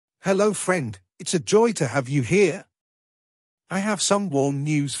Hello friend, it's a joy to have you here. I have some warm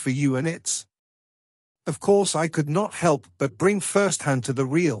news for you and it's... Of course I could not help but bring first-hand to the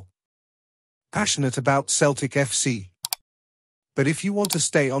real. Passionate about Celtic FC. But if you want to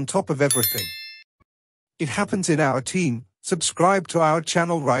stay on top of everything, it happens in our team, subscribe to our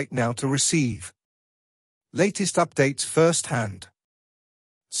channel right now to receive latest updates first-hand.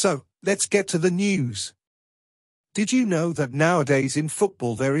 So, let's get to the news. Did you know that nowadays in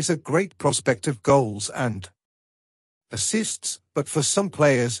football there is a great prospect of goals and assists, but for some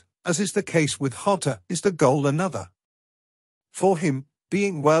players, as is the case with Hotter, is the goal another? For him,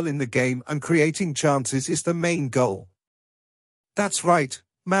 being well in the game and creating chances is the main goal. That's right,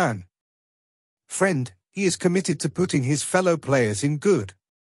 man. Friend, he is committed to putting his fellow players in good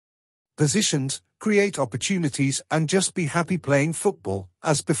positions, create opportunities and just be happy playing football,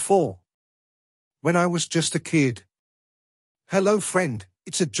 as before. When I was just a kid. Hello friend,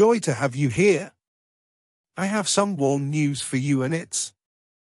 it's a joy to have you here. I have some warm news for you and it's...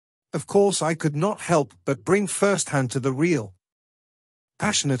 Of course I could not help but bring first-hand to the real.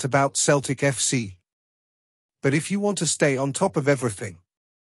 Passionate about Celtic FC. But if you want to stay on top of everything,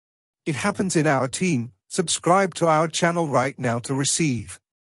 it happens in our team, subscribe to our channel right now to receive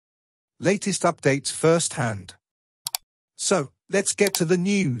latest updates first-hand. So, let's get to the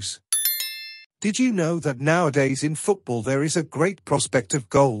news. Did you know that nowadays in football there is a great prospect of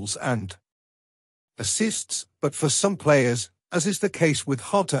goals and assists, but for some players, as is the case with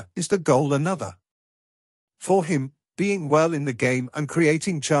Hotter, is the goal another? For him, being well in the game and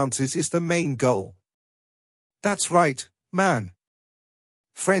creating chances is the main goal. That's right, man.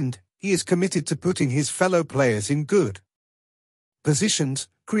 Friend, he is committed to putting his fellow players in good positions,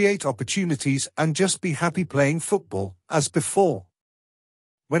 create opportunities and just be happy playing football, as before.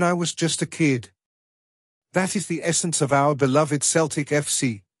 When I was just a kid. That is the essence of our beloved Celtic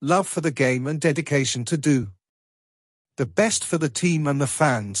FC, love for the game and dedication to do the best for the team and the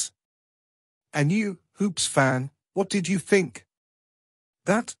fans. And you, Hoops fan, what did you think?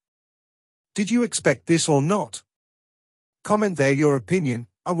 That? Did you expect this or not? Comment there your opinion,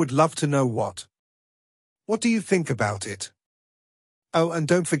 I would love to know what. What do you think about it? Oh, and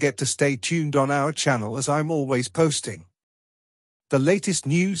don't forget to stay tuned on our channel as I'm always posting the latest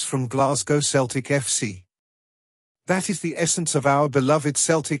news from Glasgow Celtic FC. That is the essence of our beloved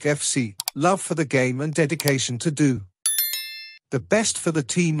Celtic FC, love for the game and dedication to do the best for the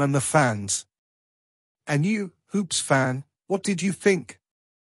team and the fans. And you, Hoops fan, what did you think?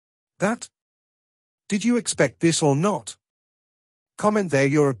 That? Did you expect this or not? Comment there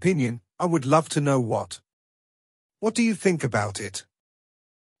your opinion, I would love to know what. What do you think about it?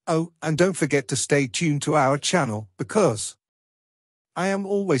 Oh, and don't forget to stay tuned to our channel, because I am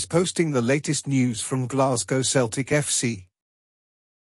always posting the latest news from Glasgow Celtic FC.